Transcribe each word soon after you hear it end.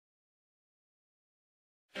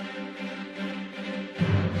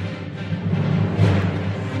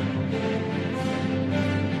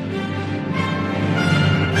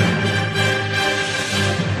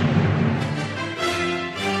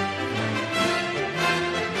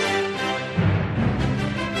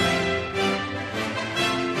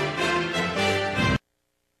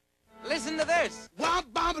Listen to this.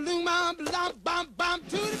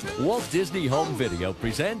 Walt Disney Home Video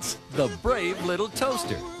presents The Brave Little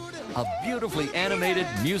Toaster, a beautifully animated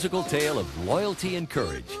musical tale of loyalty and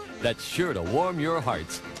courage that's sure to warm your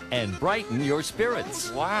hearts and brighten your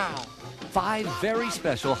spirits. Wow. 5 very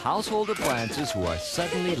special household appliances who are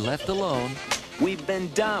suddenly left alone. We've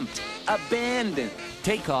been dumped, abandoned.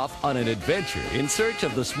 Take off on an adventure in search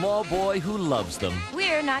of the small boy who loves them.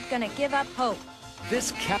 We're not gonna give up hope.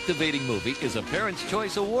 This captivating movie is a Parents'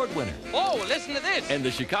 Choice Award winner. Oh, listen to this. And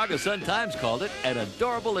the Chicago Sun-Times called it an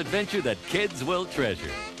adorable adventure that kids will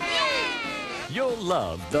treasure. You'll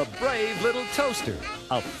love The Brave Little Toaster,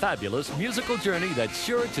 a fabulous musical journey that's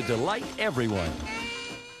sure to delight everyone.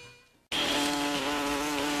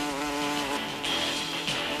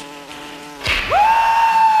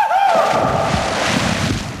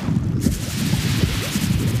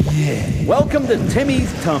 Yeah. Welcome to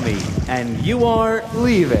Timmy's Tummy, and you are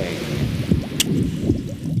leaving.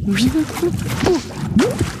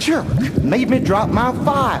 Jerk, made me drop my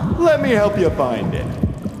file. Let me help you find it.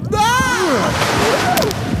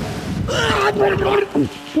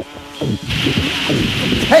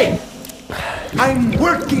 Hey, I'm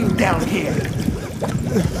working down here.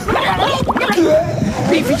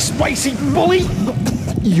 Beefy, spicy bully.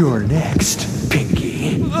 You're next,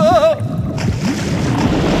 Pinky.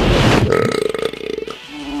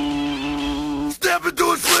 Step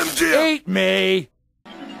into a Slim Jim! Eat me!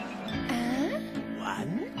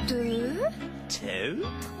 1, 2, 2.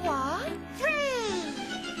 3.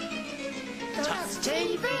 That's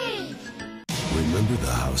TV. Remember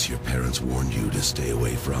the house your parents warned you to stay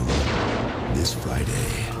away from? This Friday,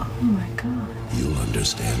 Oh my God. you'll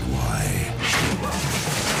understand why.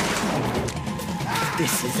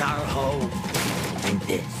 This is our home, and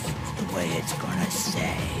this is the way it's gonna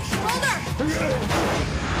stay. A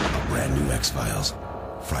brand new X-Files,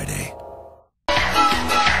 Friday.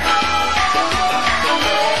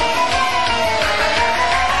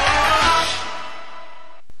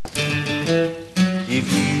 If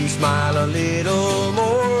you smile a little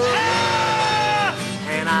more,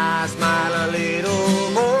 and I smile a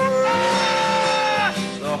little more,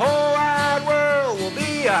 the whole wide world will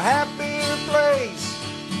be a happier place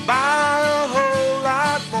by a whole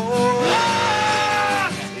lot more.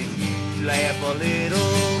 If you laugh a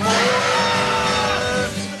little more,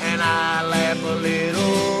 and I laugh a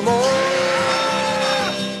little more,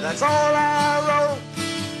 that's all I wrote,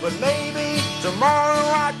 but maybe tomorrow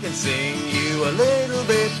I can sing you a little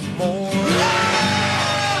bit more.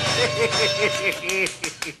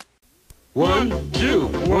 1, 2,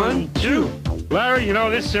 1, 2. Larry, you know,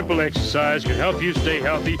 this simple exercise can help you stay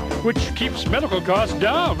healthy, which keeps medical costs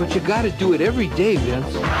down. But you gotta do it every day,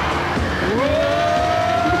 Vince.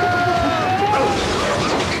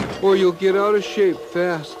 Or you'll get out of shape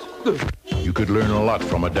fast. You could learn a lot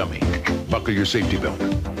from a dummy. Buckle your safety belt.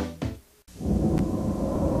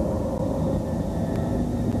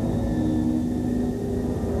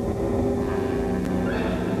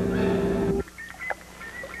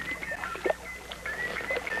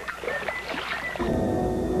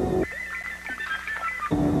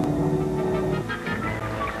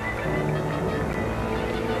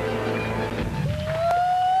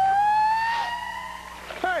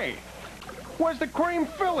 Hey, where's the cream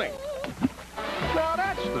filling? Now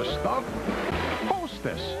that's the stuff.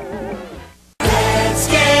 Hostess. Let's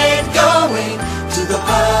get going to the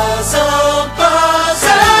puzzle place.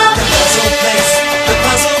 The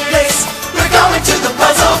puzzle place. We're going to the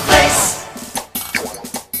puzzle place.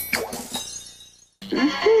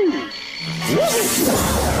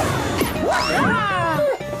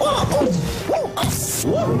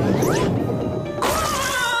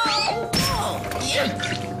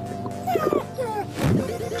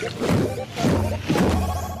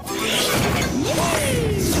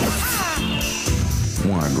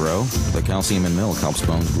 Want to grow? The calcium in milk helps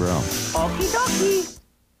bones grow. Okie dokie.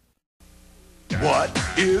 What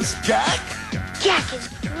is Jack? Jack is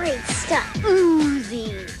great stuff.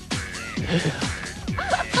 Oozy.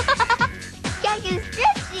 Jack is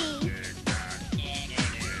stretchy.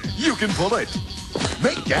 You can pull it.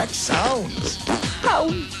 Make Jack sounds. How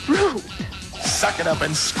rude. Suck it up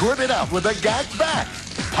and squirt it out with a Gak back.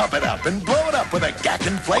 Pump it up and blow it up with a Gak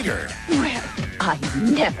inflator. Well, I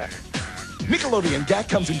never. Nickelodeon GAC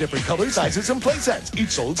comes in different colors, sizes, and play sets, each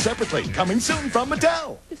sold separately. Coming soon from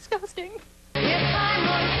Mattel. Disgusting. You're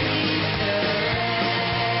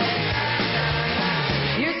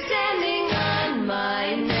standing on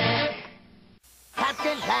my neck.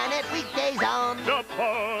 Captain Planet weekdays on. Captain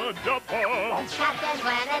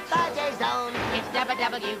Planet Thursday zone. It's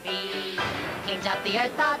WWB. Cleans up the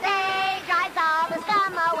earth all day. Drives all the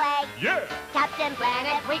scum away. Yeah. Captain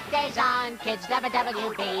Planet weekdays on Kids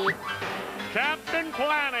WWB. Captain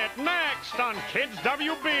Planet next on Kids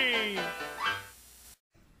WB.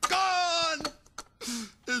 Gone!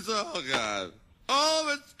 It's all gone. All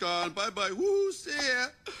of it's gone. Bye-bye. Woo, see ya.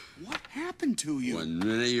 What happened to you? One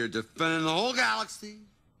minute you're defending the whole galaxy,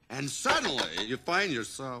 and suddenly you find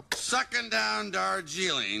yourself sucking down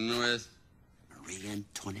Darjeeling with Marie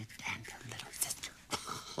Antoinette and her little sister.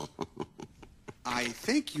 I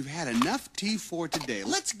think you've had enough tea for today.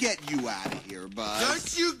 Let's get you out of here, Buzz.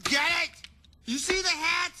 Don't you get it? You see the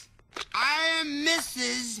hat? I am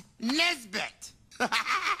Mrs. Nesbit.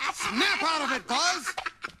 Snap out of it, Buzz!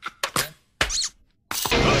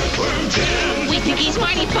 We think he's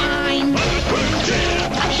mighty fine.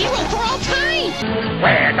 A hero for all time.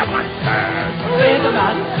 We're the monsters. We're the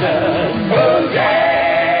monsters. Oh, yeah.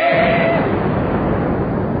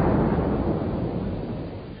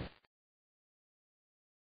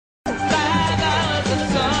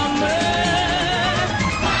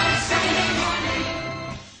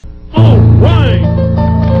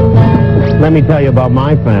 Let me tell you about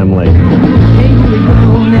my family.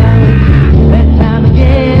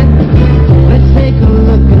 Let's take a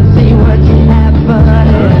look and see what you have for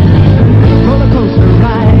roller coaster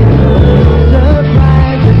ride.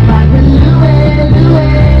 Surprise, it's like a Louie.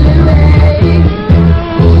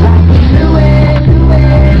 Like a Louie.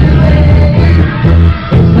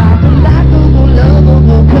 It's like a likable,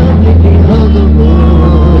 lovable, completely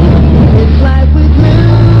huggable. It's like with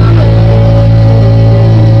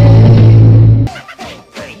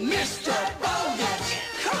Mr. Bogus,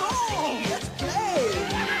 come on, let's play.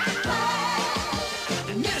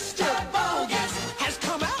 Mr. Bogus has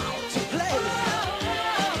come out to play.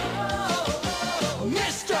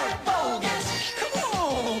 Mr. Bogus, come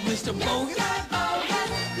on, Mr. Bogus,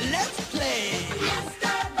 let's play.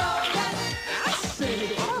 Mr. Bogus, I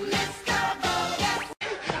say, Mr.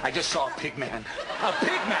 Bogus. I just saw a pig man. A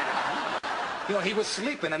pig man! You know, he was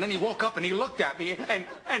sleeping, and then he woke up, and he looked at me, and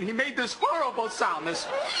he made this horrible sound, this...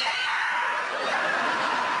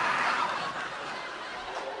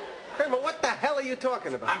 Hey, but what the hell are you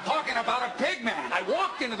talking about? I'm talking about a pig man. I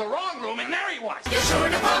walked into the wrong room, and there he was. You're sure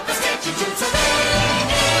to pop the sketch you do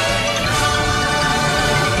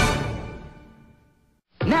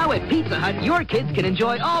Now at Pizza Hut, your kids can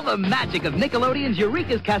enjoy all the magic of Nickelodeon's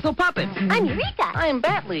Eureka's Castle puppets. I'm Eureka. I'm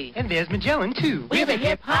Batley. And there's Magellan, too. We're the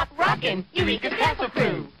hip-hop rockin' Eureka's Castle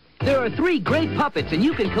crew. There are 3 great puppets, and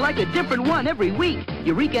you can collect a different one every week.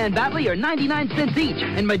 Eureka and Batley are 99 cents each,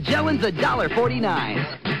 and Magellan's $1.49.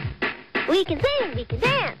 We can sing, we can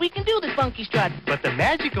dance. We can do the funky strut, but the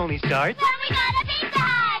magic only starts When we go to Pizza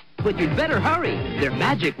Hut. But you'd better hurry. Their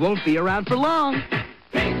magic won't be around for long.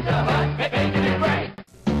 Pizza Hut, making it great.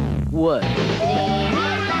 What? All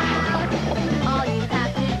you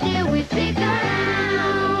have to do is stick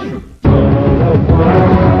around.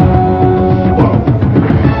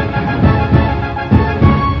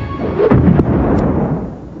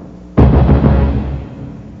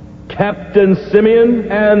 Captain Simeon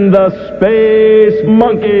and the Space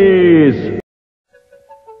Monkeys.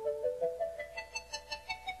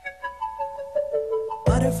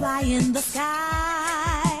 Butterfly in the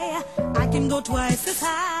sky, I can go twice as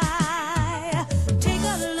high. Take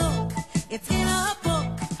a look, it's in a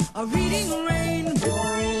book, a reading rainbow.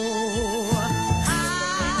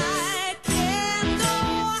 I can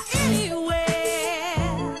go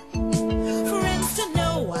anywhere, friends to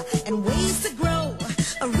know and ways to grow,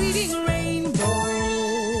 a reading rainbow.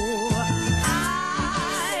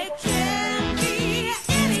 I can be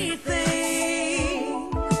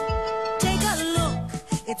anything. Take a look,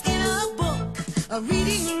 it's in a book, a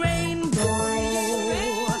reading rainbow.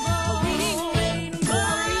 A reading rainbow.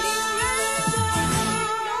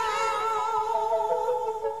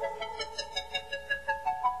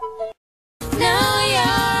 Know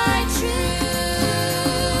your truth.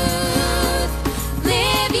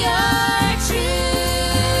 Live your truth.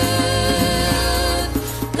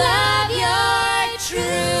 Love your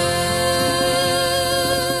truth.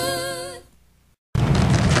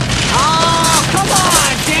 Oh, come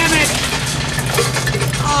on, damn it!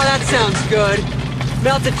 Oh, that sounds good.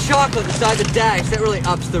 Melted chocolate inside the dash. That really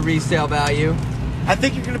ups the resale value. I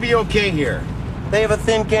think you're gonna be okay here. They have a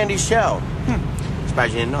thin candy shell.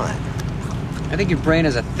 Surprised you didn't know that. I think your brain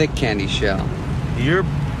has a thick candy shell. Your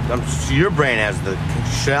brain has the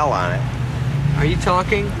shell on it. Are you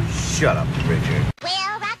talking? Shut up, Richard.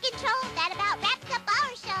 Well, rock and roll, that about wraps up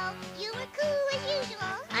our show. You were cool as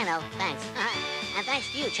usual. I know, thanks. And thanks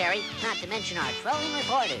to you, Cherry, not to mention our trolling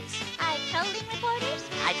reporters. Our trolling reporters?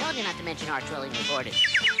 I told you not to mention our trolling reporters.